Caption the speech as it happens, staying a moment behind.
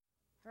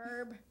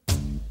Herb.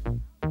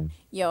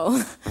 Yo,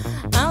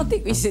 I don't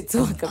think we should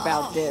talk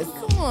about this.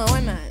 Come on,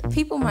 why not?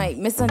 People might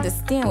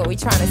misunderstand what we're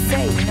trying to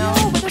say, you know?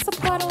 But that's a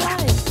part of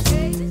life.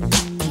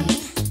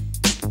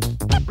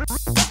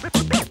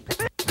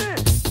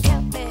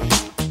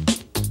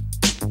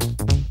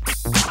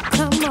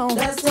 Come on.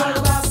 Let's talk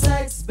about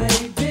sex,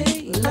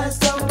 baby. Let's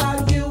talk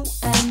about you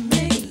and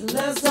me.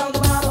 Let's talk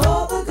about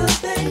all the good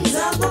things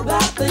and the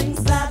bad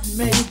things that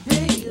may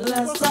be.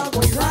 Let's talk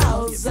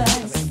about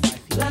sex.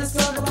 Let's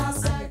talk about I'm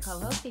your sex.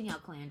 co-host, Danielle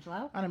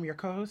Colangelo. And I'm your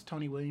co-host,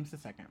 Tony Williams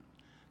II.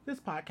 This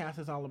podcast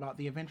is all about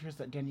the adventures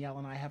that Danielle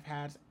and I have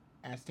had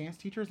as dance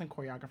teachers and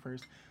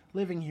choreographers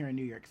living here in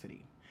New York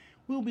City.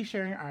 We'll be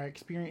sharing our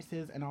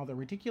experiences and all the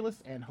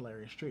ridiculous and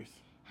hilarious truths.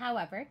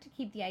 However, to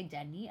keep the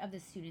identity of the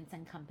students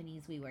and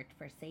companies we worked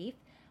for safe,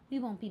 we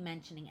won't be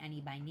mentioning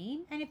any by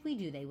name, and if we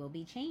do, they will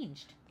be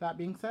changed. That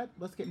being said,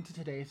 let's get into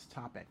today's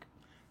topic.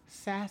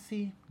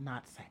 Sassy,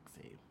 not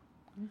sexy.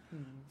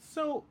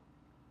 So,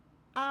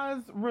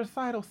 as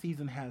recital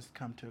season has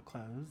come to a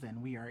close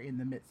and we are in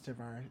the midst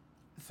of our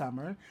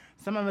summer,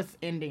 some of us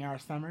ending our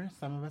summer,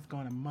 some of us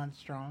going a month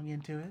strong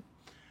into it,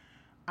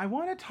 I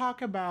want to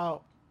talk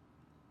about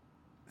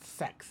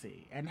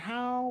sexy and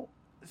how.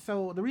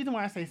 So the reason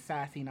why I say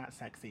sassy, not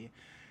sexy,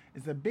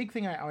 is the big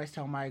thing I always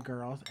tell my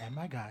girls and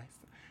my guys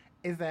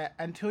is that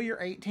until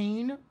you're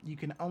 18, you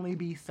can only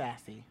be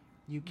sassy.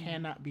 You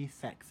cannot be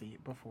sexy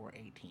before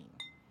 18.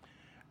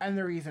 And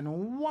the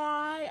reason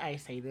why I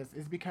say this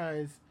is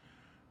because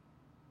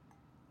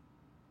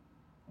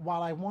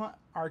while I want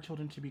our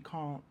children to be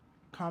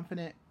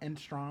confident and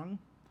strong,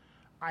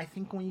 I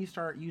think when you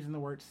start using the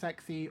word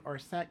sexy or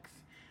sex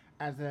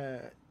as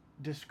a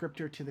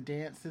descriptor to the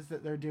dances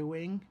that they're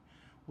doing,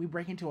 we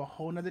break into a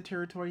whole nother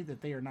territory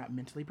that they are not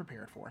mentally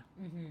prepared for.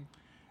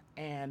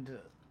 And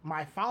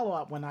my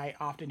follow-up when I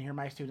often hear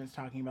my students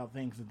talking about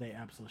things that they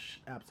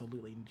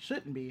absolutely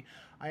shouldn't be,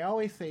 I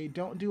always say,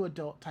 don't do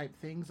adult-type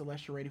things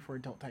unless you're ready for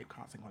adult-type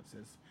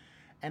consequences.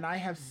 And I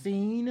have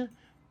seen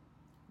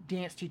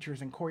dance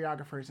teachers and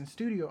choreographers and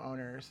studio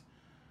owners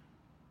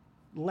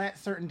let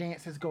certain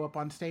dances go up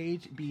on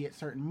stage, be it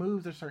certain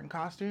moves or certain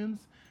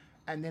costumes,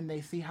 and then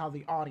they see how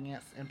the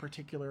audience, in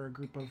particular a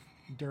group of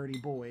dirty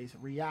boys,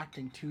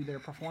 reacting to their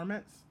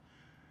performance,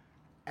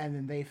 and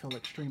then they feel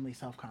extremely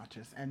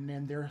self-conscious, and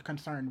then they're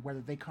concerned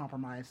whether they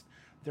compromised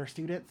their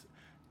students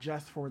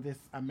just for this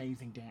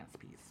amazing dance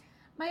piece.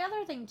 My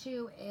other thing,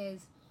 too,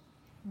 is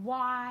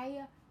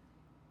why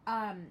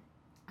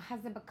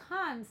has it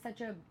become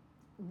such a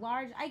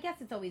large, I guess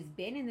it's always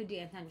been in the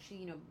dance industry,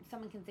 you know,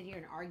 someone can sit here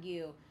and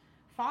argue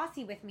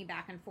Fosse with me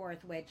back and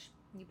forth, which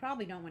you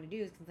probably don't want to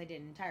do since I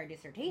did an entire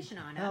dissertation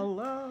on him.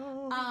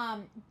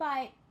 Hello.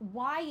 But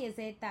why is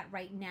it that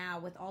right now,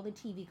 with all the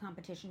TV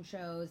competition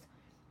shows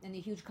and the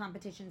huge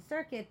competition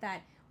circuit,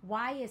 that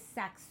why is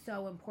sex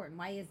so important?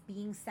 Why is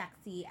being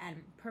sexy and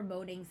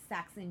promoting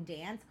sex in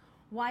dance,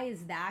 why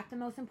is that the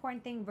most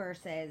important thing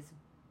versus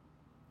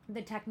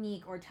the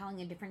technique or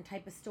telling a different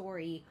type of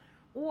story?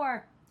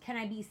 Or can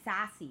I be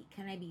sassy?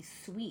 Can I be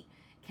sweet?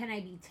 Can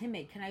I be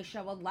timid? Can I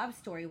show a love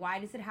story? Why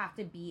does it have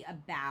to be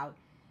about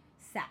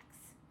sex?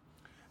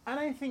 And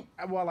I think,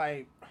 well,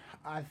 I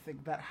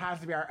think that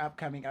has to be our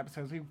upcoming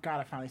episodes. We've got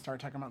to finally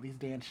start talking about these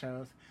dance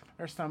shows.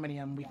 There's so many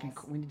of them.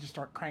 We need to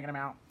start cranking them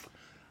out.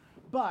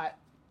 But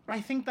I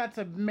think that's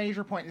a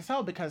major point in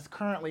itself because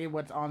currently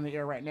what's on the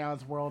air right now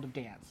is World of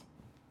Dance.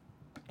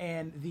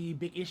 And the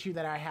big issue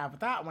that I have with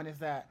that one is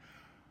that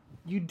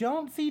you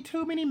don't see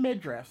too many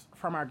midriffs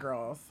from our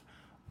girls,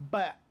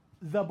 but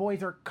the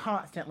boys are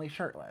constantly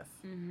shirtless.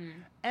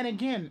 And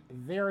again,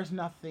 there is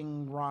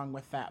nothing wrong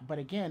with that. But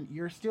again,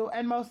 you're still,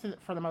 and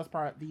for the most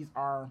part, these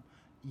are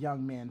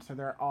young men, so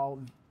they're all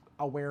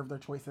aware of their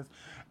choices.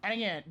 And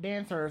again,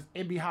 dancers,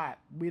 it'd be hot.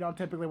 We don't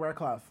typically wear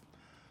clothes.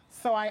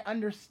 So I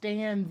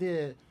understand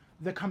the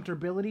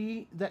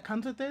comfortability that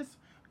comes with this,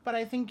 but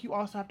I think you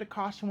also have to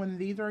caution when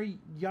these are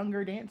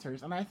younger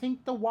dancers. And I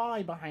think the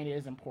why behind it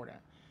is important.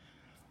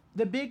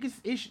 The biggest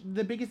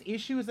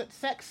issue is that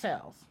sex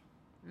sells.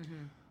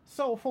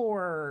 So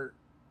for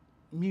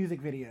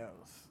music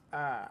videos,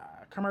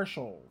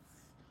 commercials,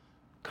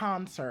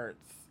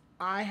 concerts,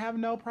 I have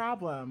no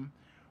problem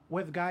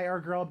with guy or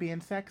girl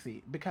being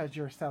sexy because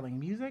you're selling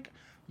music,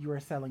 you are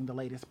selling the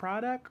latest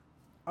product.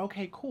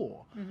 Okay,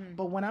 cool.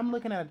 But when I'm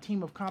looking at a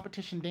team of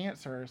competition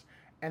dancers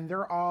and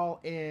they're all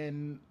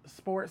in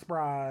sports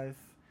bras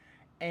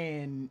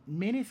and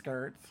mini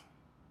skirts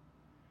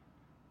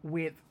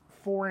with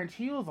 4-inch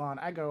heels on,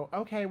 I go,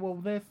 okay, well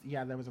there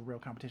was a real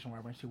competition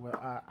where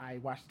I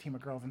watched a team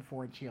of girls in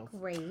 4-inch heels.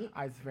 Great.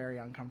 I was very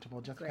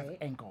uncomfortable just because of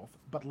Great. ankles,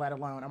 but let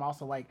alone, I'm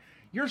also like,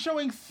 you're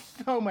showing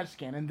so much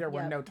skin and there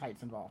were Yep. no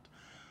tights involved.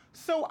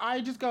 So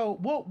I just go,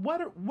 well,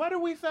 what are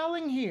we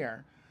selling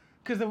here?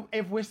 Because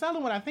if we're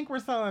selling what I think we're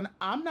selling,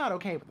 I'm not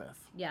okay with this.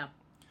 Yeah.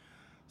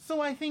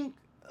 So I think,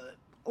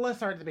 let's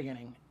start at the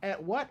beginning.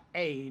 At what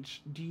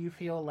age do you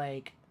feel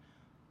like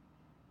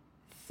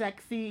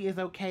sexy is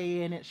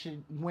okay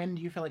and when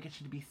do you feel like it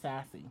should be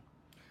sassy?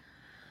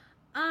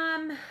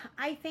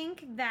 I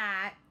think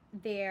that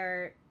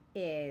there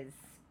is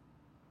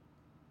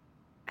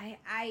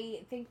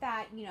I think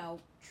that, you know,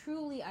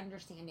 truly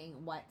understanding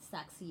what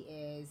sexy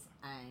is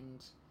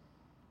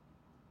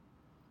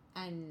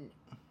and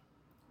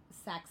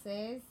sex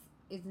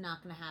is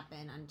not going to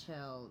happen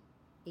until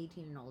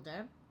 18 and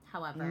older.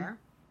 However,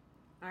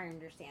 I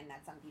understand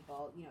that some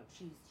people, you know,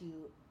 choose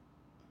to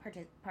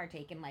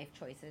partake in life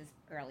choices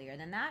earlier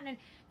than that, and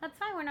that's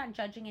fine. We're not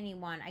judging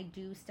anyone. I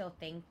do still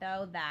think,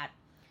 though, that...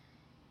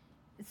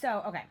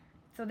 So, okay.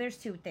 So there's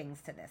two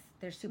things to this.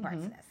 There's two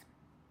parts to this.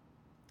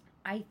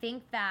 I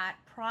think that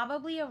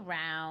probably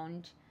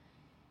around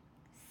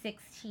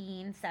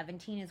 16,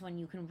 17 is when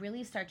you can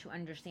really start to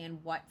understand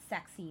what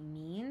sexy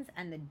means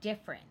and the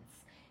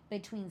difference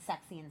between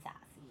sexy and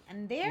sassy.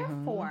 And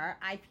therefore,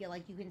 I feel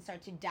like you can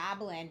start to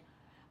dabble in,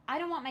 I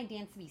don't want my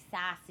dance to be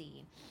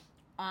sassy.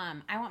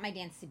 I want my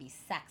dance to be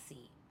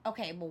sexy.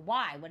 Okay, well,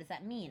 why? What does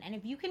that mean? And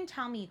if you can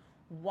tell me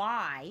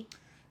why,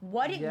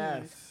 what it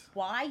means,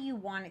 why you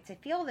want it to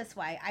feel this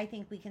way, I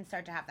think we can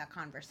start to have that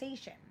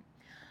conversation.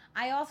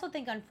 I also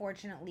think,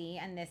 unfortunately,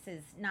 and this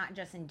is not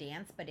just in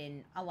dance, but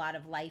in a lot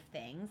of life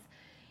things,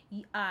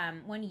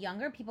 when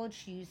younger people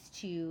choose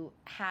to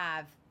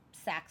have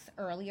sex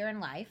earlier in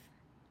life,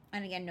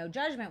 and again, no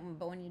judgment,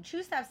 but when you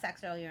choose to have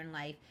sex earlier in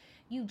life,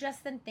 you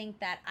just then think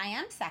that I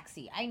am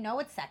sexy. I know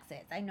what sex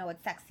is. I know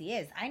what sexy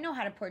is. I know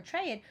how to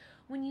portray it,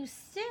 when you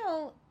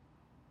still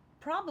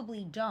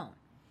probably don't.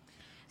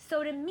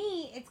 So to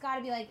me, it's got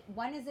to be like,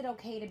 when is it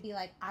okay to be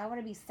like, I want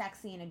to be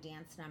sexy in a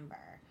dance number?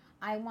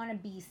 I want to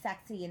be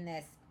sexy in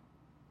this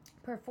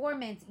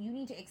performance. You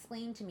need to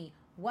explain to me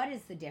what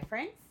is the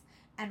difference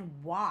and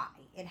why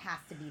it has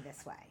to be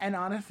this way. And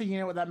honestly, you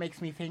know what that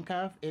makes me think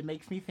of? It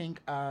makes me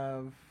think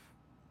of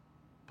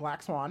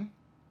Black Swan.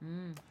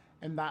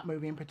 In that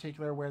movie in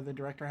particular, where the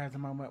director has a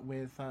moment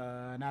with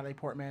Natalie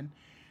Portman.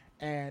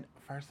 And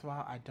first of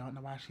all, I don't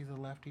know why she's a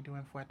lefty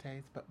doing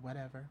fuertes, but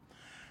whatever.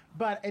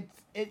 But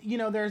you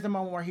know, there's a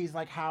moment where he's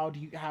like, how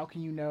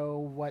can you know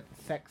what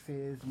sex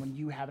is when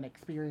you haven't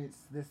experienced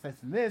this,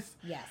 and this?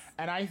 Yes.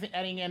 And I think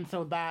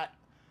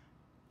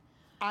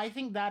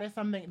that is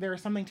something. There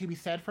is something to be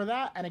said for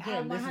that. And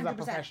again, this is a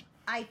profession.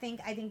 I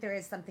think there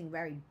is something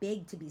very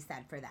big to be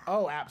said for that.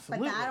 Oh,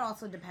 absolutely. But that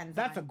also depends.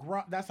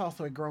 That's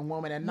also a grown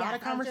woman, and not a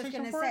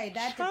conversation for a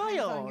that child.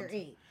 Depends on your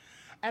age.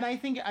 And I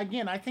think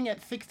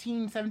at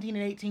 16, 17,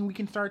 and 18, we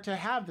can start to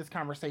have this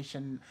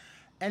conversation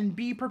and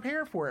be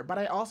prepared for it. But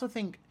I also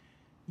think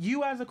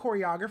you, as a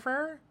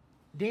choreographer,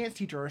 dance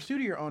teacher, or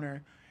studio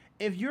owner,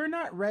 if you're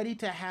not ready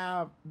to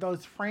have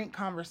those frank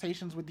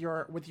conversations with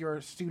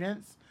your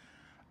students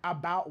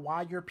about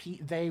why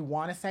they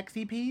want a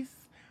sexy piece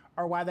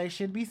or why they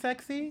should be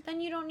sexy,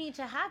 then you don't need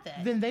to have it.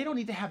 Then they don't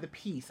need to have the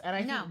piece. And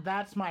I think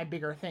that's my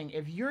bigger thing.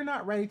 If you're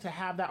not ready to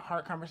have that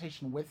hard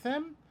conversation with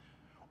them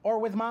or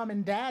with mom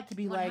and dad to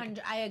be like...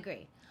 I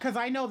agree. Because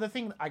I know the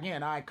thing,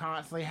 again, I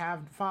constantly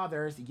have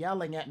fathers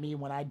yelling at me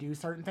when I do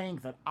certain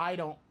things that I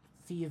don't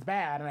see as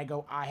bad. And I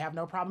go, I have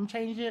no problem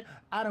changing it.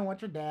 I don't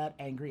want your dad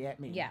angry at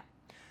me. Yeah.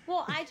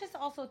 Well, I just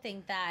also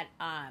think that,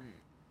 as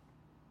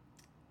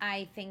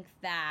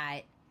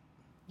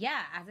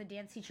a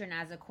dance teacher and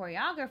as a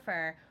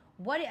choreographer,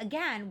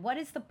 what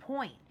is the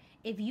point?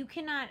 If you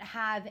cannot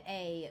have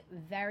a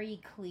very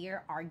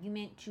clear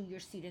argument to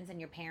your students and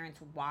your parents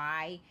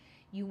why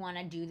you want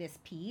to do this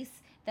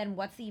piece, then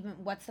what's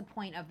the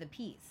point of the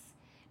piece?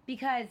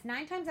 Because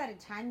 9 times out of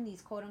 10,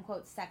 these quote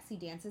unquote sexy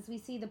dances we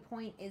see, the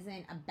point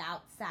isn't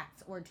about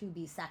sex or to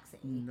be sexy.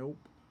 Nope.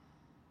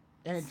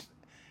 And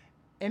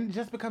it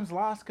just becomes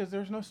lost because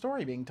there's no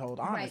story being told,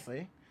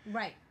 honestly.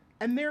 Right.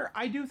 And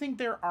I do think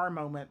there are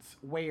moments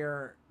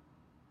where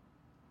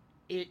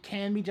it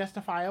can be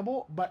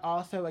justifiable, but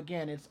also,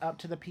 again, it's up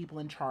to the people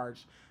in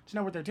charge to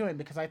know what they're doing.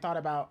 Because I thought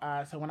about,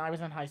 so when I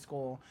was in high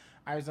school,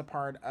 I was a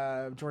part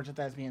of Georgia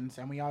Thespians,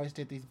 and we always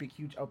did these big,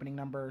 huge opening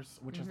numbers,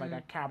 which is like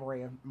a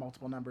cabaret of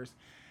multiple numbers.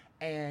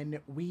 And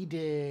we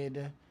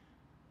did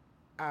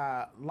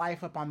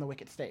Life Up on the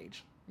Wicked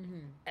Stage.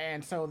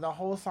 And so the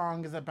whole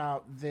song is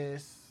about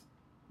this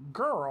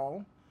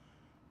girl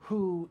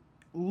who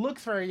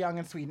looks very young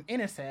and sweet and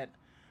innocent,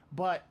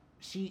 but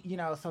she, you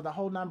know, so the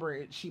whole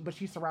number,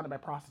 she's surrounded by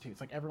prostitutes.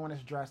 Like, everyone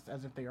is dressed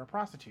as if they are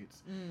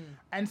prostitutes.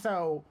 And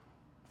so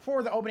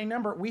for the opening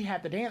number, we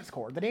had the dance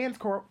corps. The dance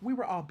corps, we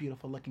were all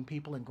beautiful looking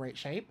people in great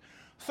shape.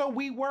 So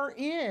we were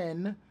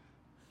in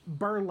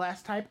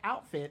burlesque type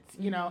outfits,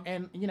 you know,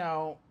 and, you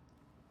know,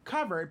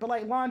 covered, but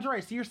like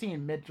lingerie. So you're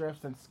seeing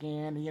midriffs and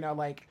skin, you know,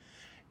 like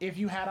if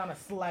you had on a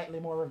slightly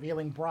more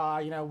revealing bra,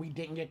 you know,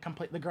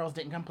 the girls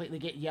didn't completely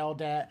get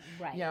yelled at.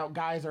 Right. You know,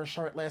 guys are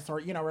shirtless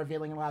or, you know,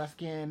 revealing a lot of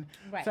skin.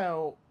 Right.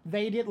 So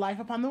they did Life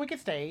Upon the Wicked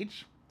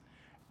Stage,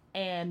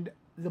 and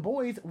the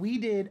boys, we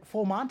did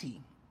Full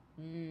Monty.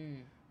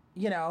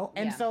 You know,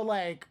 and so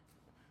like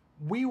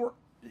we were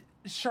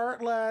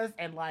shirtless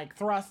and like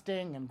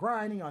thrusting and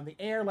grinding on the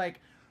air, like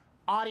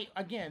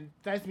again,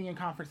 Thespian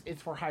Conference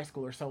is for high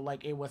schoolers, so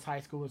like it was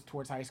high schoolers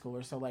towards high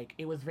schoolers, so like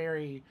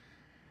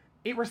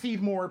it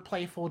received more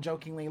playful,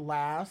 jokingly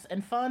laughs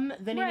and fun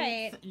than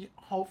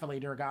hopefully,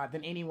 dear God,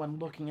 than anyone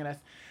looking at us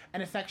in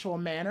a sexual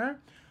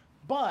manner.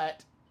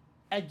 But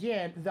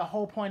again, the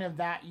whole point of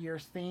that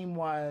year's theme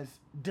was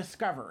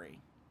discovery.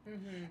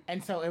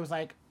 And so it was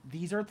like,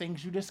 these are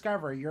things you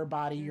discover: your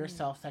body,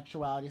 yourself,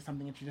 sexuality is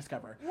something that you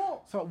discover.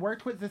 Well- so it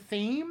worked with the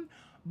theme,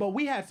 but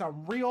we had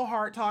some real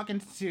hard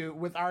talking to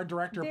with our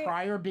director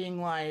prior,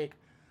 being like,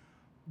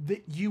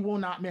 you will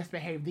not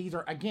misbehave. These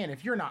are, again,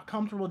 if you're not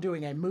comfortable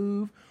doing a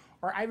move,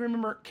 or I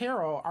remember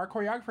Carol, our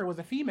choreographer, was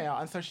a female,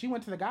 and so she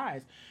went to the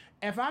guys.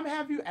 If I'm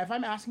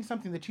asking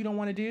something that you don't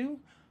want to do,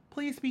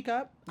 please speak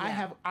up.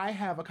 Yeah. I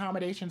have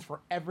accommodations for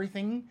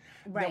everything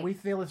that Right. we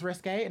feel is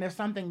risque, and if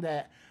something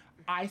that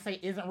I say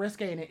isn't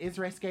risque and it is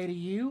risque to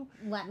you,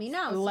 Let me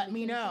know. so let we me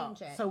can know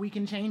change it. so we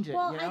can change it.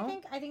 Well, you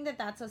know? I think that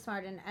that's so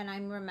smart, and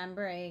I'm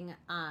remembering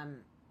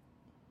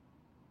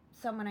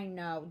someone I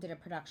know did a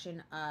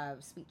production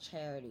of Sweet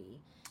Charity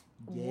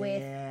Yeah.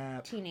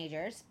 with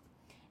teenagers,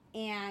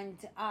 and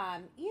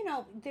you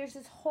know, there's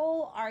this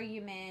whole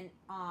argument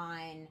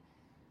on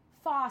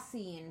Fosse,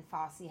 and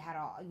Fosse had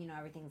all, you know,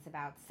 everything's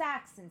about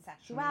sex and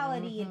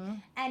sexuality,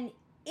 and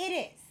it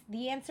is.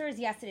 The answer is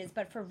yes, it is,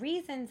 but for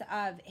reasons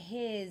of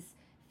his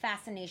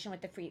fascination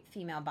with the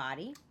female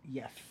body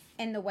Yes.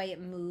 and the way it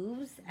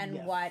moves and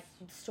Yes. what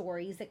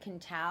stories it can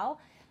tell.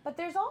 But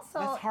there's also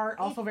It's hard,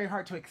 also very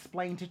hard to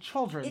explain to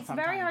children. it's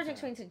very hard to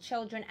sometimes. explain to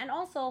children, and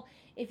also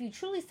if you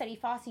truly study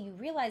Fosse, you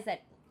realize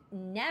that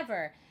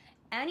never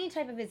any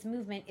type of his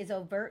movement is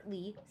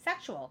overtly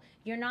sexual.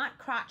 You're not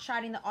crotch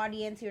shotting the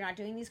audience. You're not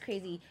doing these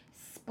crazy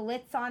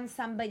splits on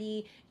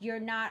somebody.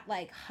 You're not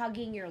like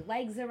hugging your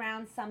legs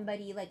around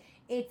somebody. Like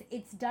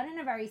it's done in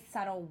a very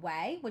subtle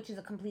way, which is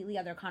a completely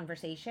other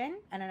conversation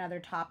and another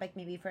topic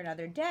maybe for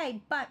another day.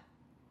 But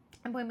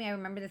I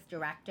remember this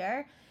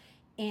director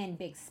in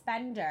Big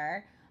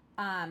Spender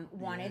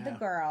wanted the Yeah.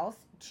 girls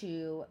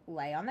to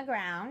lay on the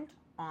ground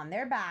on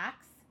their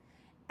backs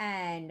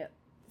and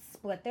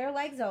split their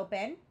legs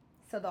open.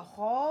 So the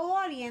whole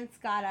audience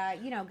got a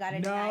No nice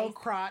crotch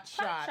crotch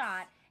shots.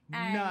 shot.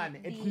 And None.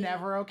 It's the-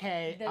 never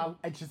okay. the-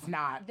 It's just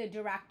not. The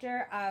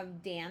director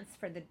of dance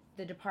for the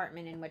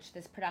department in which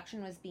this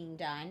production was being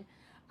done,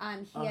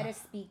 he had to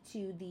speak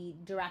to the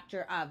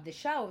director of the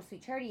show,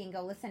 Sweet Charity, and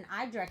go, listen,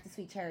 I've directed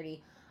Sweet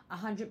Charity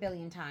 100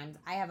 billion times.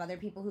 I have other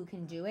people who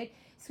can do it.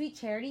 Sweet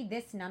Charity,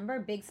 this number,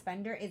 Big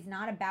Spender, is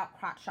not about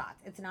crotch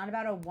shots. It's not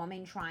about a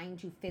woman trying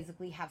to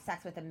physically have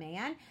sex with a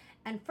man.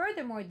 And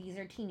furthermore, these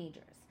are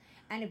teenagers.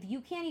 And if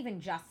you can't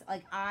even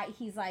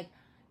he's like,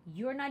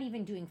 you're not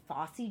even doing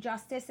Fosse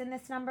justice in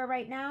this number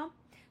right now.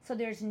 So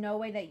there's no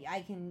way that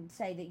I can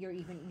say that you're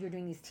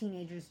doing these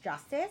teenagers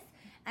justice.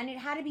 And it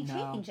had to be No.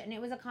 changed. And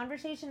it was a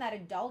conversation that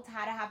adults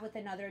had to have with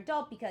another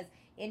adult, because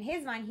in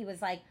his mind, he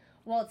was like,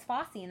 well, it's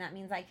Fosse, and that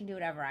means I can do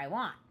whatever I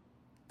want.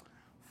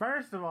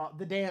 First of all,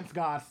 the dance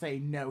gods say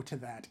no to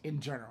that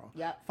in general.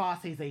 Yep.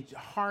 Fosse is a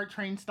hard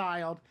trained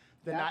style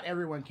that Yep. not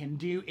everyone can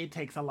do. It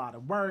takes a lot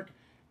of work.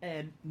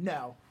 And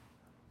no.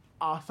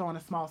 Also, on a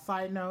small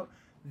side note,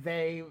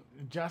 they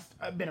just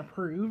been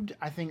approved.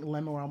 I think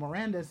Lin-Manuel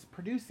Miranda's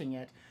producing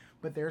it,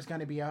 but there's going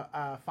to be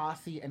a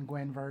Fosse and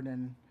Gwen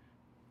Verdon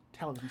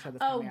television show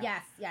that's Oh, coming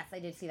out. yes, I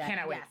did see that.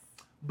 Cannot wait. Yes.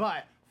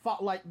 But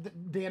like the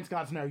dance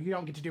gods know, you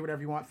don't get to do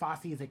whatever you want.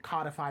 Fosse is a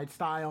codified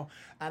style,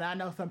 and I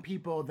know some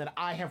people that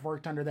I have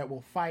worked under that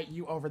will fight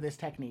you over this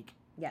technique.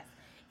 Yes.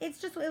 It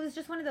was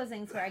just one of those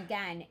things where,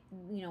 again,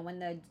 you know, when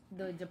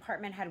the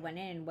department head went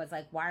in and was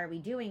like, why are we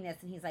doing this?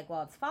 And he's like,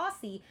 well, it's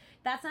Fosse.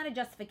 That's not a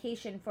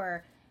justification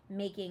for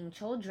making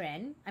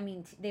children. I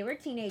mean, they were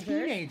teenagers.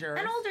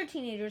 And older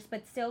teenagers,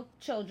 but still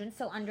children,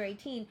 still under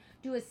 18,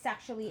 do a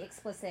sexually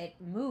explicit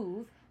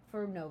move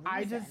for no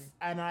reason.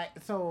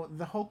 So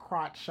the whole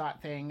crotch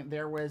shot thing,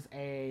 there was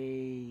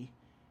a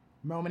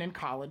moment in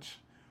college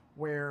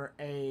where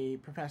a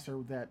professor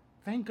that,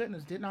 thank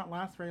goodness, did not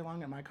last very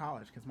long at my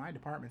college, because my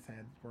department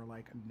heads were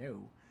like,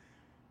 no.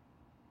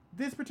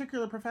 This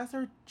particular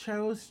professor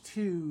chose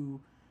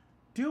to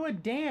do a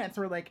dance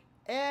where, like,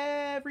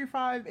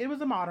 it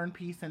was a modern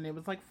piece, and it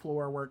was like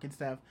floor work and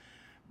stuff,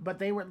 but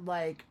they would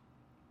like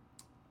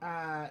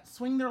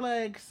swing their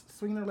legs,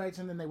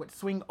 and then they would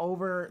swing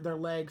over their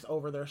legs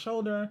over their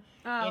shoulder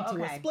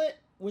into a split,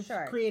 which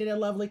created a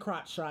lovely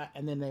crotch shot,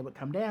 and then they would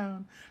come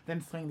down,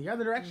 then swing the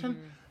other direction.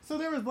 Mm-hmm. So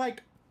there was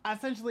like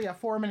essentially a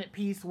 4-minute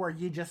piece where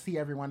you just see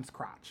everyone's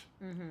crotch.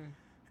 Mm-hmm.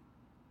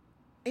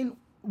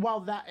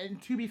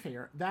 And to be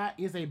fair, that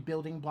is a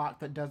building block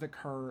that does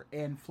occur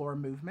in floor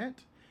movement,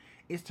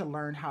 is to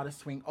learn how to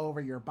swing over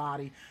your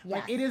body. Yes.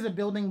 Like, it is a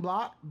building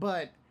block,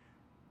 but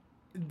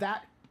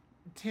that,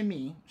 to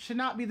me, should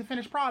not be the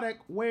finished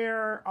product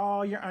where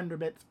all your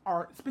underbits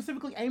are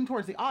specifically aimed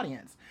towards the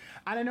audience.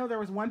 And I know there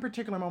was one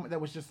particular moment that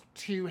was just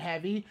too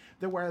heavy,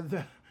 where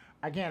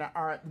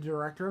our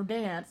director of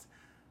dance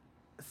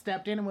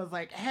stepped in and was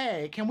like,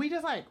 hey, can we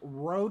just like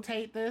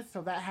rotate this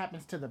so that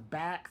happens to the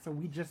back, so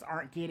we just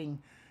aren't getting,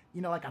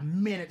 like a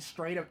minute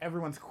straight of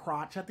everyone's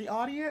crotch at the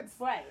audience?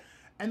 Right.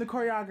 And the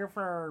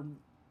choreographer,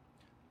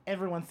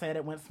 everyone said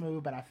it went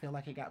smooth, but I feel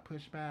like it got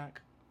pushed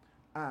back.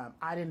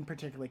 I didn't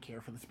particularly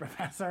care for this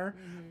professor.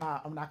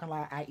 Mm-hmm. I'm not gonna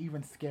lie, I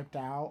even skipped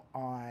out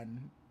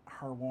on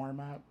her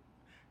warm-up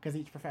because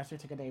each professor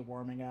took a day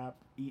warming up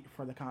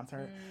for the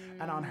concert.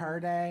 And on her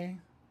day,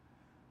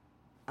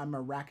 I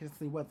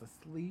miraculously was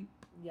asleep.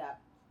 Yep.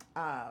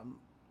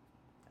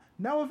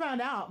 No one found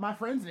out. My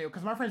friends knew,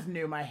 because my friends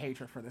knew my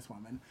hatred for this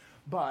woman.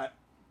 But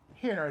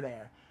here nor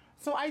there.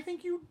 So I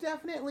think you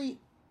definitely,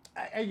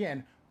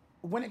 again,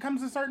 when it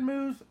comes to certain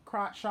moves,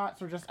 crotch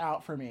shots are just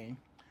out for me.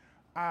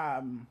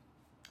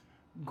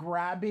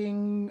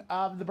 Grabbing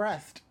of the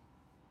breast.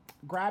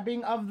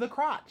 Grabbing of the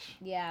crotch.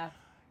 Yeah.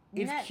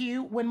 It's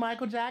cute when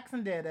Michael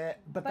Jackson did it,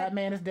 but that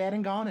man is dead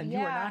and gone, and you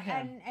are not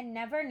him. And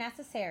never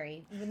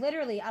necessary.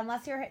 Literally,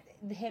 unless you're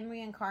him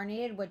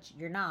reincarnated, which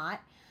you're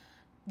not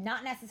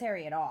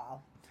necessary at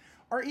all.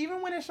 Or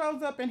even when it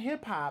shows up in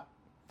hip hop,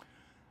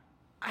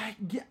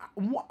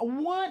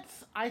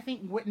 once I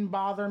think wouldn't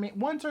bother me.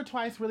 Once or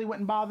twice really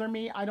wouldn't bother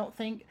me. I don't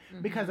think,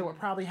 because it would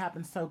probably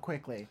happen so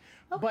quickly.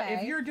 Okay. But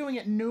if you're doing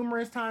it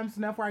numerous times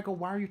enough where I go,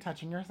 why are you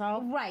touching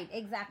yourself? Right,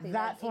 exactly.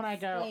 That's when I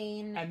go.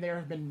 And there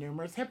have been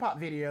numerous hip hop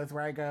videos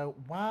where I go,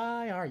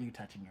 why are you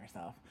touching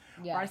yourself?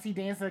 Yeah. Or I see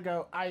dancers that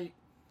go, I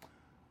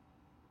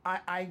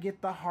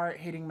get the hard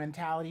hitting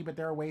mentality, but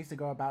there are ways to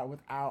go about it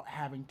without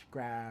having to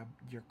grab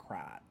your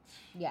crotch.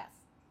 Yes.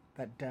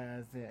 That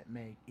doesn't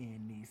make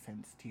any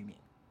sense to me.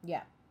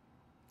 Yeah.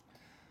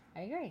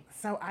 I agree.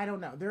 So I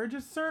don't know. There are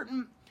just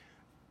certain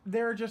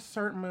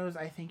moves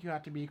I think you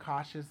have to be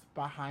cautious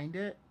behind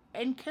it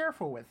and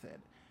careful with it.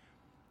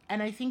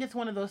 And I think it's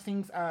one of those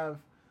things of,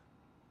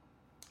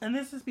 and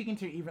this is speaking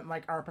to even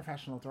like our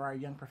professionals or our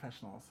young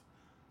professionals,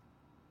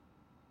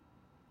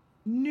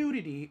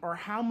 nudity or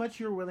how much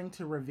you're willing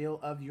to reveal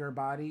of your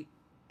body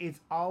is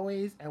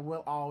always and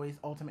will always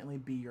ultimately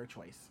be your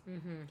choice.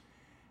 Mm-hmm.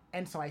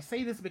 And so I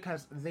say this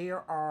because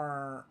there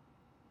are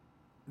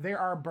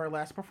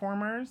burlesque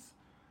performers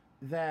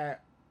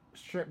that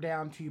strip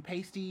down to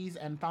pasties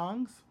and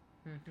thongs.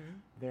 Mm-hmm.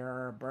 There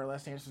are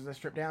burlesque dancers that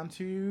strip down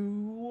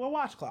to a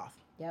washcloth.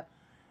 Yep.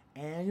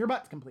 And your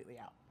butt's completely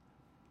out.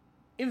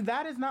 If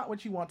that is not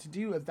what you want to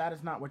do, if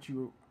that's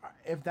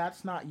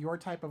not your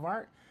type of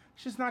art,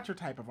 it's just not your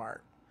type of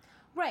art.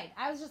 Right.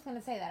 I was just going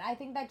to say that. I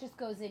think that just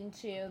goes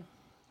into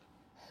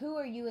who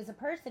are you as a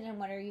person and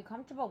what are you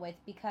comfortable with,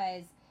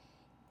 because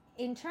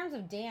in terms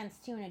of dance,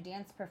 too, in a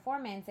dance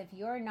performance, if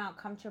you're not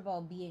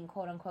comfortable being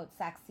quote-unquote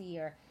sexy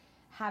or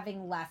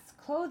having less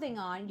clothing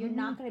on, you're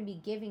not going to be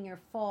giving your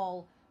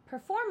full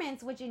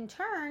performance, which in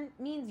turn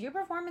means your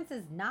performance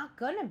is not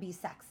going to be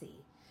sexy.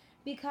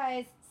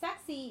 Because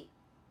sexy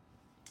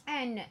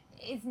and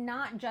is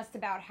not just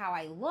about how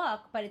I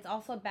look, but it's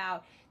also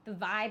about the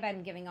vibe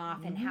I'm giving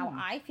off and how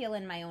I feel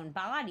in my own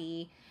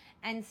body.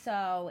 And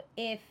so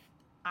if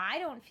I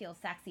don't feel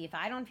sexy, if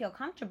I don't feel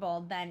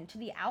comfortable, then to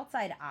the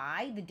outside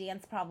eye, the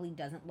dance probably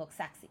doesn't look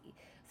sexy.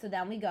 So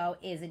then we go,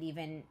 is it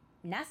even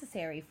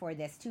necessary for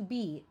this to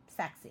be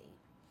sexy?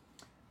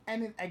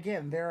 And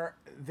again,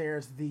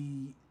 there's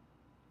the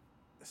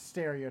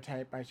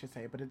stereotype, I should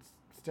say, but it's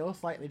still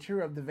slightly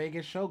true of the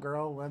Vegas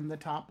showgirl and the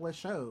topless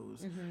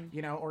shows.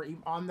 You know, or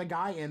even on the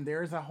guy end,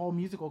 there's a whole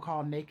musical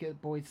called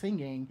Naked Boy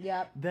Singing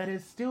that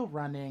is still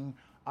running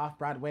off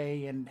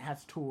Broadway and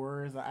has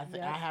tours. I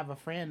have a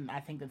friend, I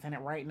think, that's in it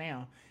right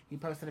now. He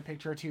posted a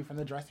picture or two from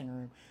the dressing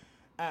room.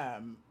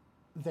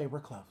 They were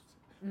closed.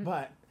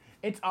 But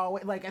it's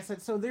always, like I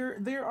said, so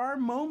there are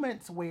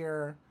moments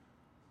where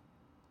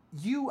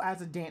you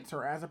as a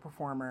dancer, as a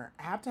performer,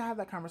 have to have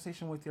that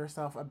conversation with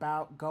yourself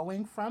about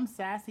going from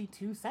sassy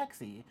to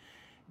sexy.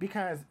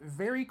 Because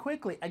very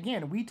quickly,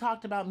 again, we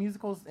talked about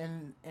musicals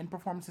and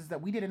performances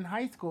that we did in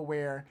high school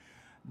where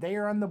they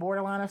are on the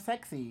borderline of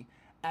sexy.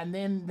 And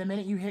then the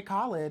minute you hit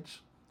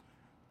college,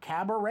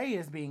 cabaret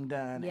is being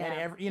done.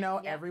 And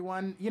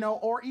everyone,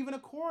 or even a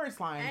chorus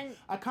line. And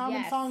a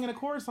common song in a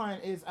chorus line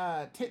is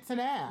tits and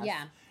ass.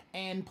 Yeah.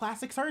 And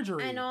plastic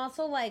surgery. And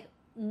also, like,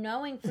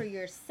 knowing for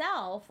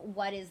yourself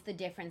what is the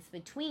difference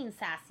between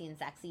sassy and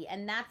sexy.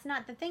 And that's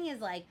not, the thing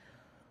is, like,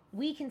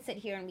 we can sit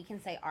here and we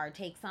can say our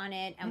takes on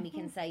it, and we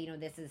can say,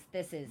 this is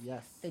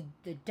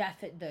the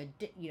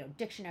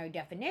dictionary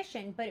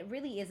definition, but it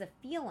really is a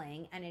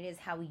feeling, and it is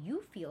how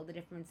you feel the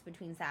difference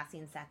between sassy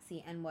and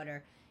sexy, and what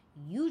are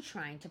you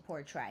trying to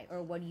portray,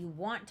 or what do you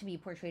want to be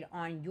portrayed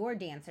on your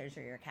dancers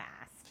or your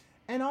cast.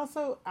 And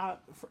also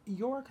for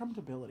your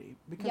comfortability,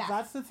 because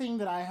that's the thing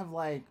that I have,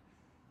 like,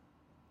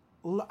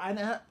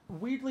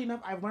 weirdly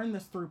enough, I've learned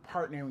this through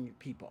partnering with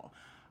people.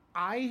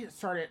 I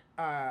started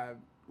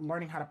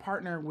learning how to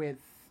partner with,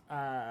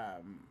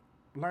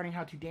 learning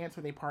how to dance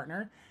with a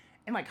partner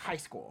in, like, high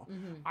school.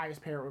 I was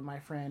paired with my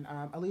friend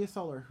Aaliyah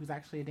Solar, who's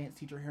actually a dance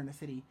teacher here in the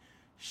city.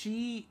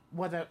 She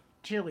was a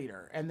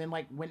cheerleader and then,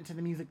 like, went into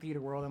the music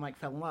theater world and, like,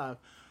 fell in love.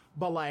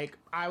 But, like,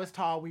 I was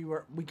tall, we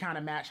kind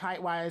of matched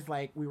height-wise,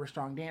 like, we were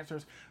strong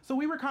dancers. So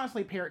we were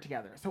constantly paired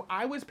together. So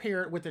I was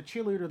paired with a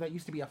cheerleader that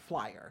used to be a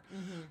flyer.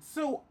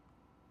 So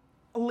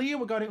Leah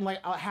would go to,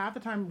 like, half the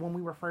time when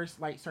we were first,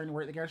 like, starting to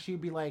work together, she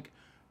would be like,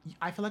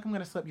 I feel like I'm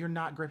going to slip. You're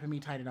not gripping me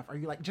tight enough. Are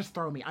you like, just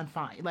throw me. I'm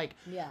fine. Like,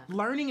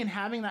 learning and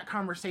having that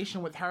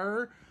conversation with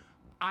her,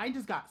 I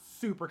just got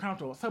super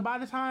comfortable. So by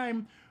the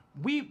time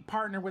we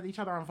partnered with each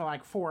other on for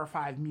like 4 or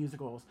 5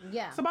 musicals.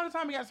 Yeah. So by the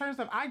time we got certain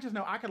stuff, I just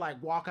know I could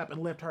like walk up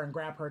and lift her and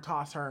grab her,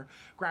 toss her,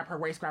 grab her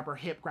waist, grab her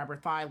hip, grab her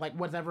thigh, like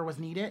whatever was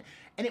needed.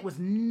 And it was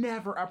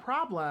never a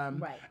problem.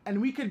 Right.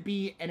 And we could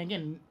be, and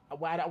again,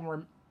 I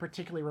don't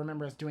particularly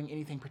remember us doing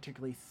anything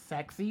particularly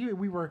sexy.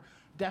 We were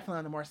definitely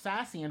on the more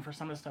sassy end for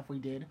some of the stuff we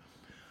did.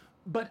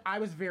 But I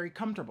was very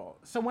comfortable.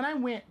 So when I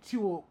went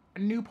to a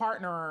new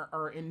partner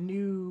or in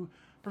new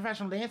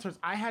professional dancers,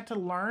 I had to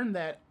learn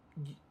that,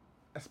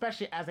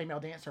 especially as a male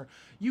dancer,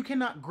 you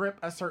cannot grip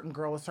a certain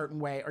girl a certain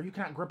way, or you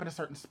cannot grip in a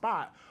certain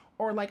spot.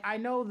 Or like, I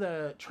know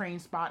the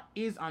trained spot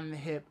is on the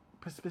hip,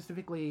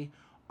 specifically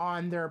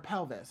on their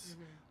pelvis,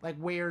 like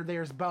where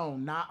there's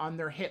bone, not on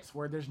their hips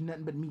where there's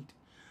nothing but meat.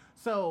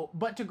 So,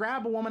 but to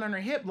grab a woman on her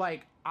hip,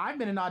 like I've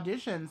been in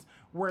auditions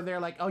where they're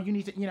like, oh, you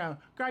need to,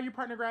 grab your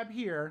partner, grab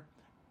here.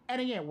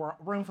 And again, we're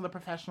room for the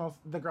professionals.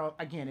 The girl,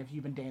 again, if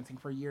you've been dancing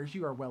for years,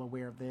 you are well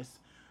aware of this.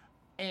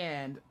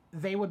 And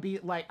they would be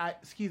like,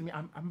 excuse me,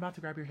 I'm about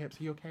to grab your hips.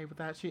 Are you okay with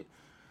that shit?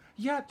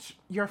 Yeah,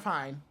 you're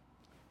fine.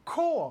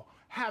 Cool.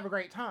 Have a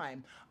great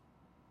time.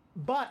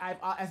 But I've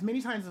as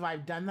many times as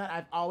I've done that,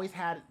 I've always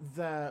had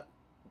the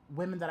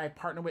women that I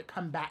partner with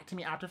come back to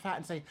me after that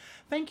and say,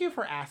 thank you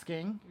for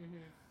asking.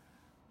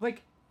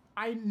 Like,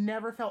 I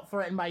never felt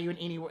threatened by you in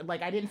any way.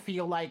 Like, I didn't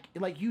feel like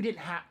you didn't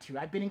have to.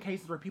 I've been in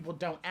cases where people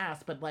don't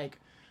ask, but like,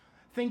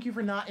 thank you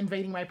for not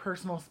invading my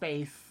personal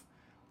space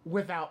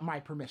without my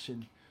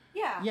permission.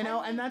 Yeah.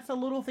 And that's a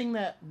little thing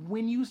that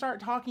when you start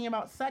talking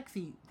about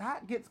sexy,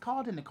 that gets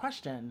called into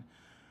question.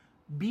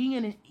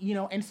 Being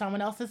in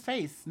someone else's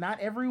face. Not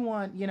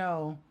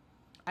everyone,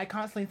 I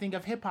constantly think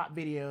of hip hop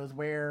videos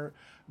where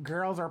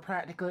girls are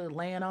practically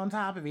laying on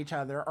top of each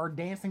other or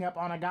dancing up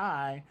on a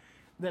guy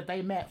that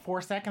they met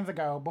 4 seconds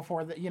ago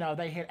before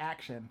they hit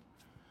action.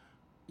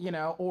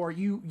 Or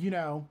you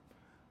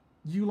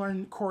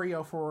learn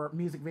choreo for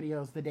music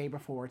videos the day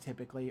before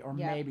typically, or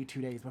maybe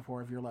 2 days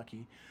before if you're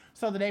lucky.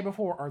 So the day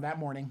before, or that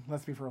morning,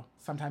 let's be for real,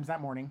 sometimes that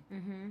morning,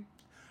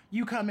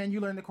 you come in, you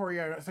learn the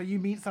choreo, so you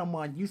meet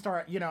someone, you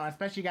start,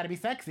 especially you gotta be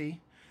sexy.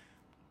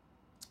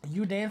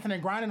 You dancing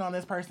and grinding on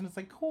this person, it's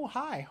like, cool,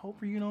 hi, hope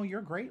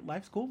you're great,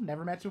 life's cool,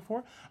 never met you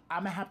before,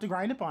 I'm gonna have to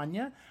grind up on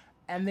you.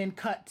 And then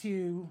cut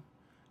to,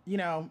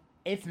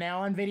 it's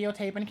now on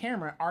videotape and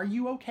camera. Are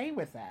you okay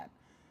with that?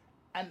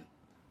 And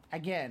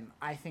again,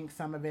 I think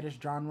some of it is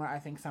genre. I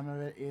think some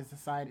of it is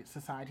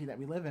society that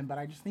we live in. But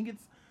I just think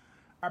it's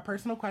a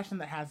personal question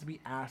that has to be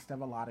asked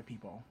of a lot of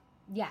people.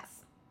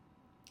 Yes.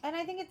 And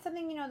I think it's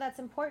something, that's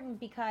important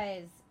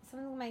because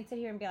someone might sit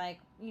here and be like,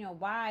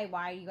 why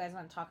do you guys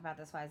want to talk about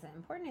this? Why is it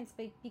important?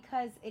 It's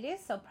because it is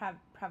so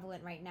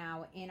prevalent right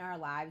now in our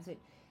lives with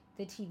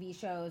the TV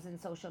shows and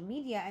social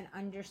media, and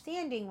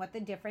understanding what the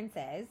difference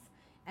is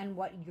and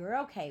what you're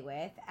okay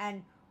with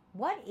and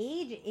what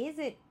age is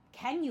it.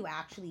 Can you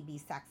actually be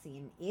sexy,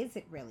 and is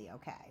it really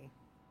okay?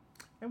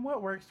 And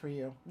what works for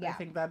you? Yeah. I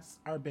think that's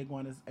our big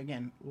one is,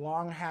 again,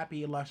 long,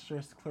 happy,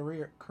 illustrious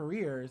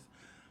careers.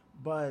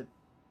 But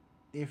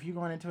if you're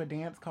going into a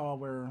dance call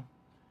where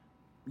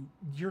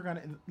you're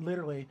going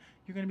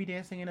to be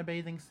dancing in a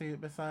bathing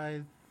suit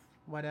besides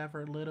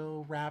whatever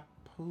little rap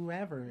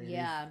whoever it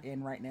is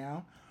in right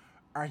now,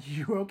 are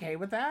you okay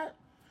with that?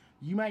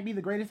 You might be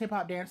the greatest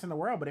hip-hop dancer in the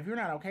world, but if you're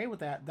not okay with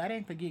that, that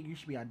ain't the gig you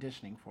should be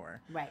auditioning for.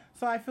 Right.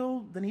 So I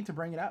feel the need to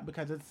bring it up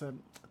because it's a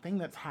thing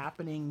that's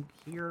happening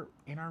here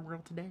in our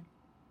world today.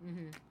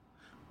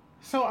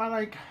 So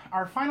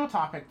our final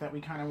topic that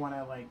we kind of want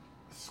to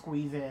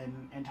squeeze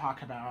in and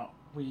talk about.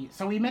 We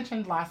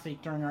mentioned last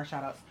week during our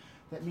shout-outs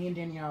that me and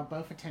Danielle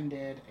both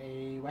attended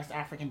a West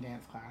African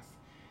dance class.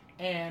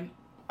 And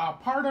a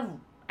part of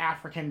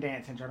African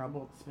dance in general,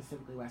 but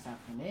specifically West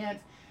African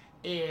dance,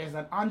 is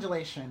an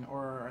undulation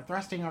or a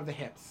thrusting of the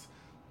hips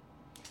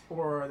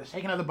or the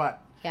shaking of the butt.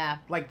 Yeah.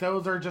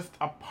 Those are just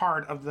a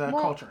part of the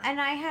culture.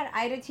 And I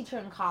had a teacher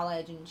in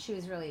college, and she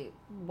was really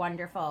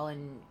wonderful,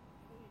 and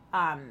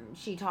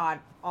she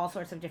taught all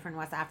sorts of different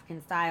West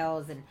African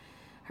styles, and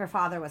her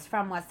father was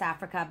from West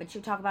Africa, but she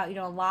would talk about,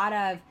 a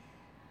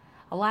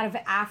lot of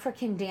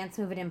African dance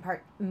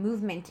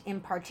movement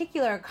in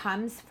particular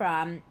comes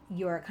from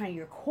your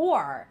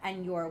core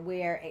and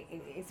where,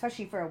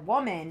 especially for a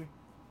woman,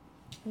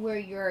 where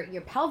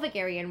your pelvic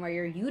area and where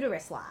your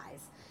uterus lies.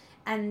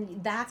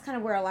 And that's kind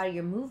of where a lot of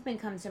your movement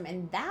comes from.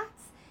 And that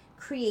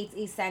creates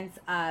a sense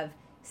of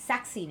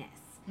sexiness.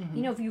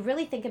 If you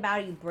really think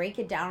about it, you break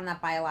it down on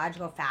that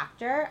biological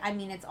factor. I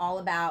mean, it's all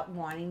about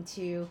wanting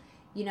to,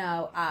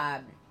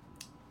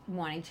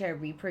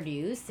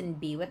 reproduce and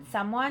be with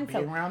someone.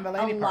 Being around the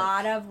lady a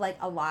lot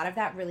of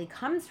that really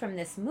comes from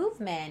this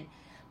movement.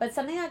 But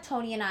something that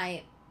Tony and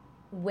I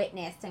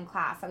witnessed in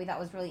class that we thought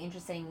was really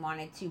interesting,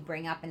 wanted to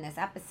bring up in this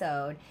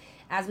episode,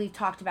 as we've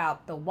talked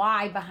about the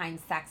why behind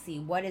sexy,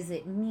 what does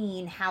it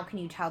mean, how can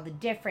you tell the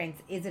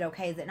difference, is it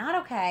okay, is it not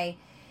okay,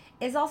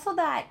 is also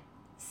that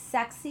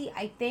sexy,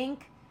 I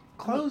think,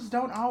 clothes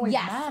don't always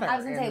matter. I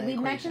was going to say, we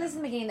mentioned this in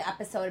the beginning of the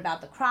episode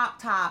about the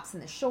crop tops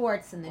and the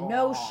shorts and the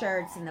no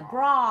shirts and the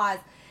bras,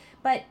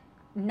 but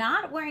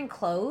not wearing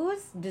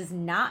clothes does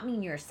not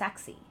mean you're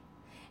sexy.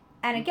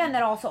 And again,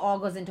 that also all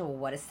goes into, well,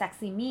 what does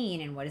sexy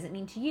mean and what does it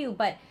mean to you?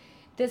 But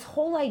this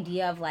whole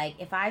idea of like,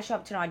 if I show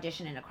up to an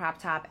audition in a crop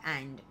top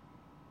and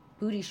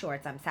booty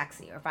shorts, I'm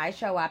sexy. Or if I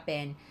show up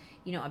in,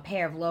 you know, a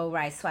pair of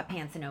low-rise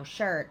sweatpants and no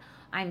shirt,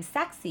 I'm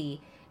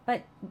sexy.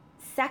 But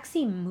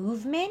sexy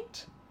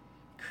movement,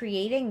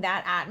 creating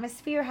that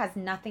atmosphere, has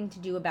nothing to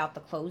do about the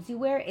clothes you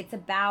wear. It's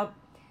about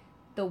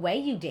the way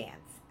you dance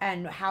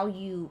and how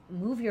you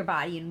move your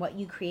body and what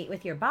you create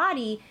with your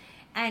body.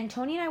 And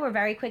Tony and I were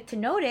very quick to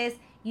notice,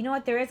 you know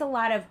what, there is a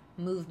lot of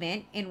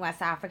movement in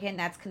West Africa, and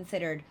that's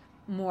considered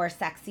more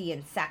sexy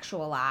and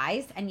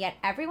sexualized, and yet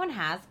everyone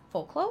has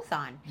full clothes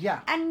on.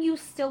 Yeah. And you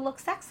still look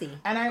sexy.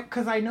 And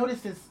because I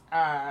noticed this,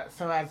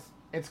 so as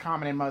it's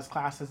common in most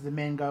classes, the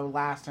men go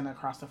last and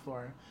across the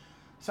floor.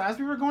 So as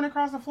we were going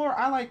across the floor,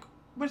 I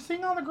was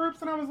seeing all the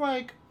groups, and I was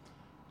like,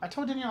 I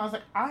told Danielle, I was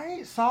like,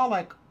 I saw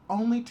like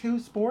only 2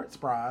 sports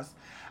bras.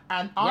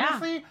 And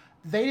honestly,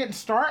 they didn't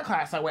start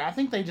class that way. I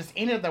think they just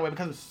ended it that way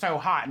because it was so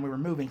hot and we were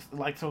moving,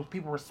 like, so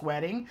people were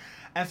sweating.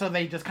 And so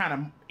they just kind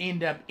of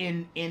end up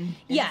in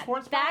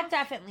sports bras. That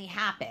definitely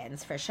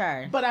happens for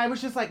sure. But I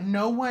was just like,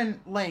 no one's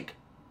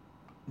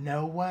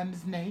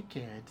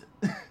naked.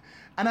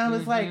 And I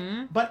was like,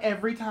 but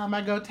every time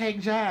I go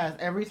take jazz,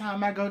 every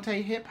time I go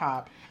take hip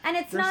hop, and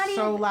it's there's not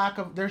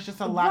even there's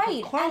just a lack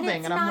of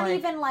clothing. And I'm like,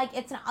 even like,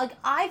 it's not like,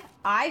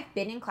 I've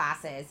been in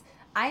classes.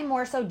 I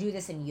more so do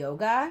this in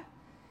yoga,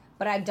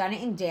 but I've done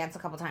it in dance a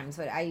couple times.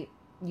 But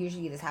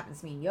usually this happens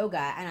to me in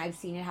yoga, and I've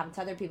seen it happen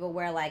to other people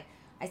where like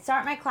I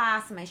start my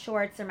class in my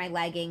shorts or my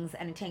leggings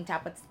and a tank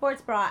top with a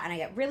sports bra, and I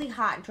get really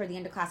hot, and toward the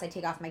end of class I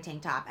take off my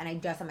tank top and I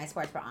just have my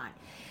sports bra on.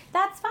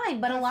 That's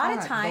fine, but a lot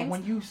of times,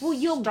 when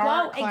you'll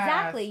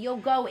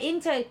go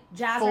into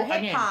jazz or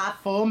hip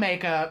hop, full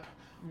makeup,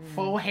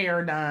 full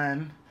hair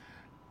done,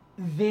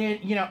 then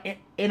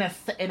in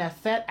a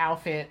set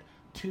outfit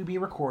to be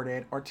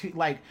recorded, or to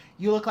like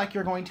you look like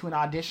you're going to an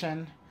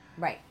audition.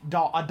 Right.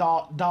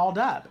 Dolled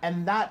up.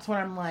 And that's what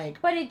I'm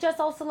like. But it just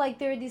also, like,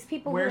 there are these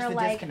people who are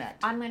like,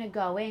 disconnect? I'm going to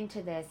go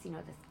into this,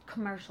 this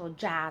commercial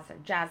jazz or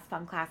jazz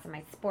fun class in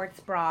my sports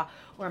bra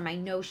or my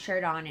no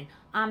shirt on, and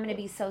I'm going to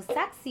be so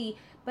sexy.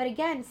 But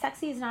again,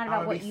 sexy is not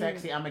about what you... I'm going to be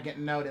sexy, I'm going to get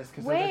noticed,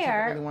 because they're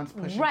typically the ones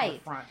pushing to the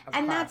front of the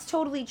and class. that's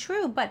totally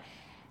true. But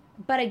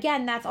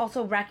again, that's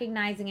also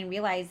recognizing and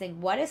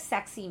realizing, what does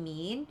sexy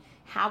mean?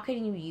 How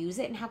can you use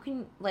it? And how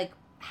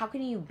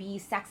can you be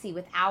sexy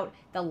without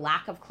the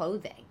lack of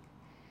clothing?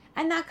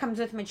 And that comes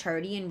with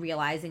maturity and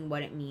realizing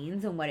what it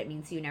means and what it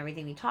means to you and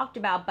everything we talked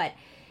about. But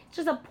it's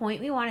just a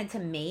point we wanted to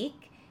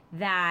make,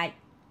 that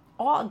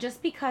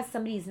just because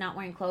somebody's not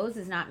wearing clothes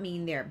does not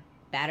mean they're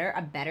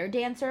a better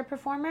dancer or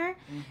performer,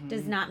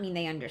 does not mean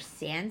they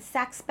understand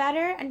sex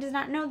better, and does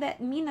not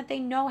mean that they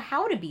know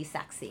how to be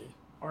sexy.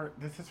 Or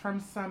this is from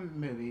some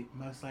movie,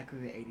 most likely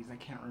the 80s. I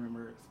can't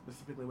remember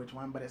specifically which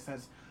one, but it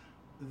says,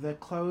 the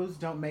clothes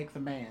don't make the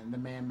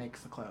man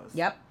makes the clothes.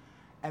 Yep.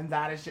 And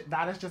that is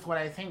just what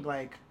I think.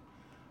 Like,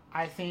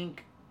 I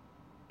think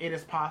it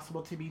is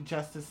possible to be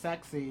just as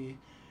sexy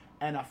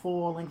in a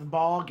full-length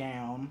ball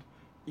gown,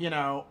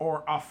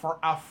 or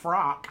a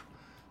frock,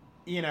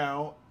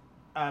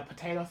 a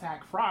potato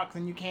sack frock,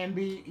 than you can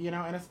be, in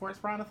a sports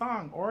bra and a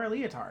thong or a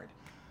leotard.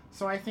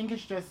 So I think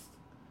it's just,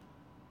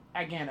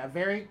 again, a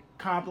very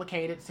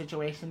complicated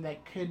situation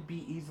that could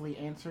be easily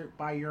answered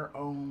by your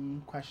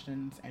own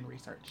questions and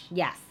research.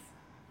 Yes.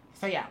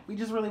 So yeah, we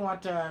just really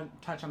want to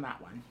touch on that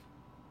one.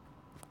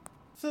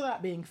 So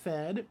that being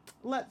said,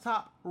 let's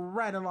hop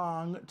right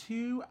along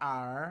to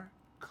our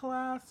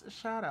class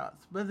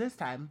shout-outs. But this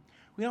time,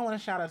 we don't want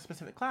to shout out a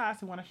specific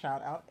class, we want to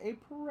shout out a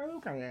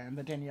program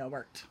that Danielle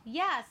worked.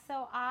 Yeah,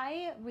 so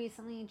I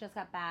recently just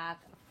got back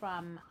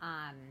from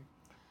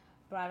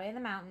Broadway in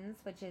the Mountains,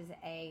 which is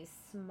a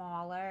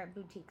smaller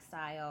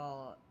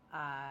boutique-style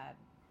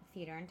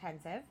theater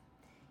intensive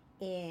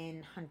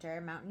in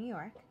Hunter, Mountain, New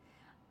York.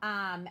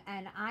 And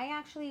I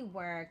actually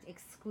worked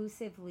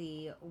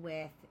exclusively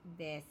with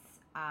this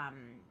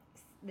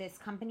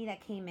company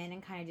that came in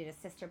and kind of did a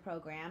sister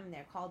program.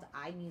 They're called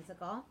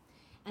iMusical,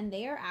 and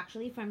they are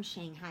actually from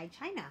Shanghai,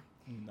 China.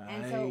 Nice.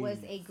 And so it was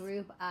a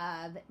group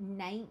of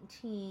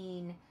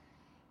 19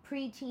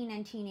 preteen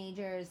and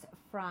teenagers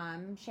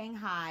from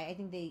Shanghai. I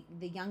think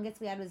the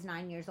youngest we had was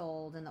 9 years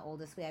old, and the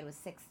oldest we had was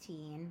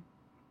 16.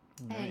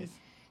 Nice. And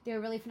they're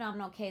really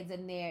phenomenal kids,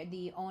 and they're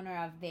the owner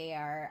of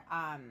their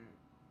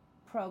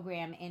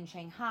program in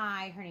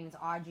Shanghai. Her name's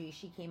Audrey.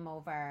 She came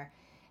over,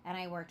 and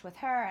I worked with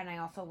her, and I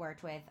also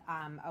worked with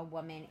a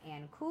woman,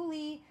 Ann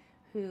Cooley,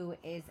 who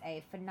is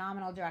a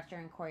phenomenal director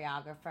and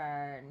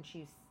choreographer, and she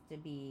used to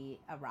be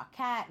a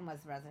Rockette and was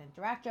the resident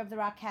director of the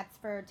Rockettes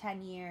for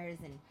 10 years,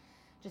 and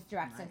just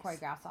directs and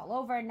choreographs all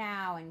over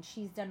now, and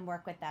she's done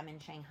work with them in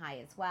Shanghai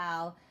as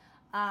well.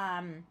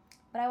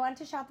 But I wanted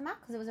to shout them out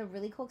because it was a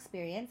really cool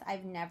experience.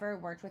 I've never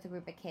worked with a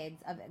group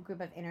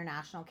of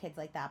international kids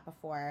like that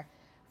before,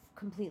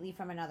 completely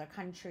from another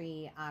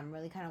country,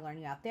 really kind of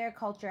learning about their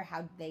culture,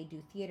 how they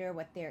do theater,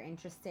 what they're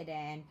interested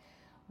in,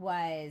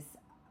 was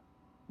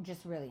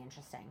just really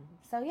interesting.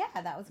 So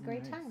yeah, that was a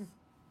great time.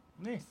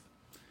 Nice.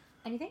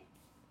 Anything?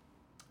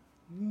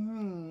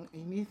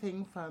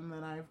 Anything fun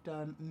that I've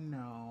done?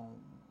 No.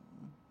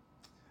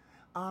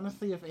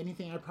 Honestly, if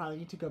anything, I probably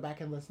need to go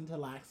back and listen to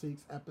last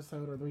week's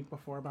episode or the week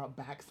before about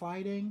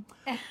backsliding.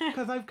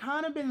 Because I've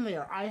kind of been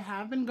there. I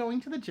have been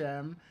going to the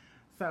gym.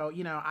 So,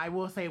 you know, I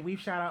will say we've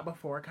shout out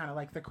before, kind of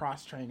like the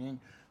cross training.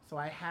 So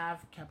I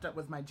have kept up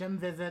with my gym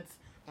visits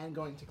and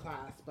going to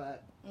class.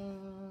 But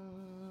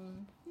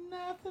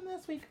nothing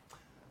this week.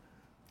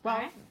 Well,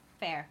 All right.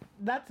 Fair.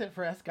 that's it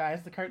for us,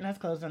 guys. The curtain has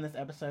closed on this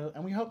episode,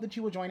 and we hope that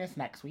you will join us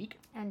next week.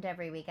 And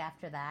every week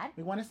after that,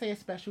 We want to say a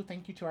special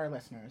thank you to our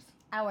listeners.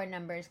 our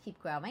numbers keep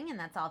growing, and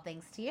that's all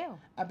thanks to you.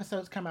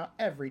 Episodes come out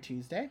every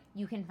Tuesday.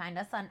 You can find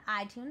us on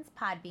iTunes,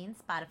 Podbean,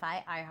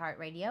 Spotify,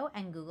 iHeartRadio,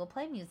 and Google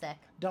Play Music.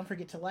 Don't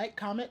forget to like,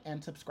 comment,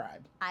 and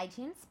subscribe.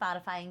 iTunes,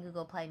 Spotify, and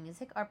Google Play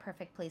Music are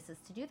perfect places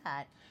to do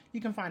that.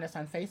 You can find us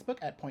on Facebook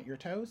at Point Your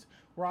Toes.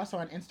 We're also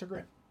on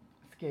Instagram.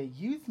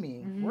 Excuse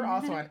me. We're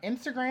also on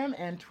Instagram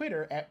and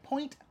Twitter at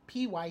Point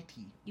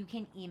PYT. You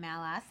can email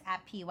us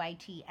at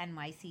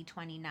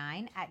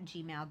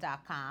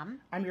pytnyc29@gmail.com.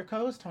 I'm your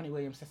co-host, Tony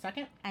Williams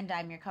II. And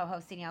I'm your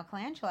co-host, Danielle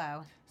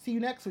Colangelo. See you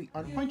next week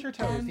on Point Your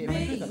Toes, the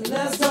adventures of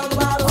Let's talk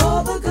about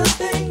all the good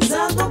things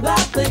and the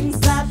bad things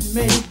that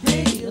may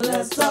be.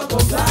 Let's talk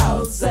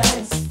about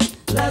sex.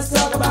 Let's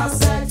talk about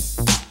sex.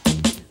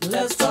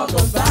 Let's talk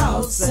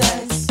about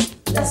sex.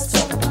 Let's talk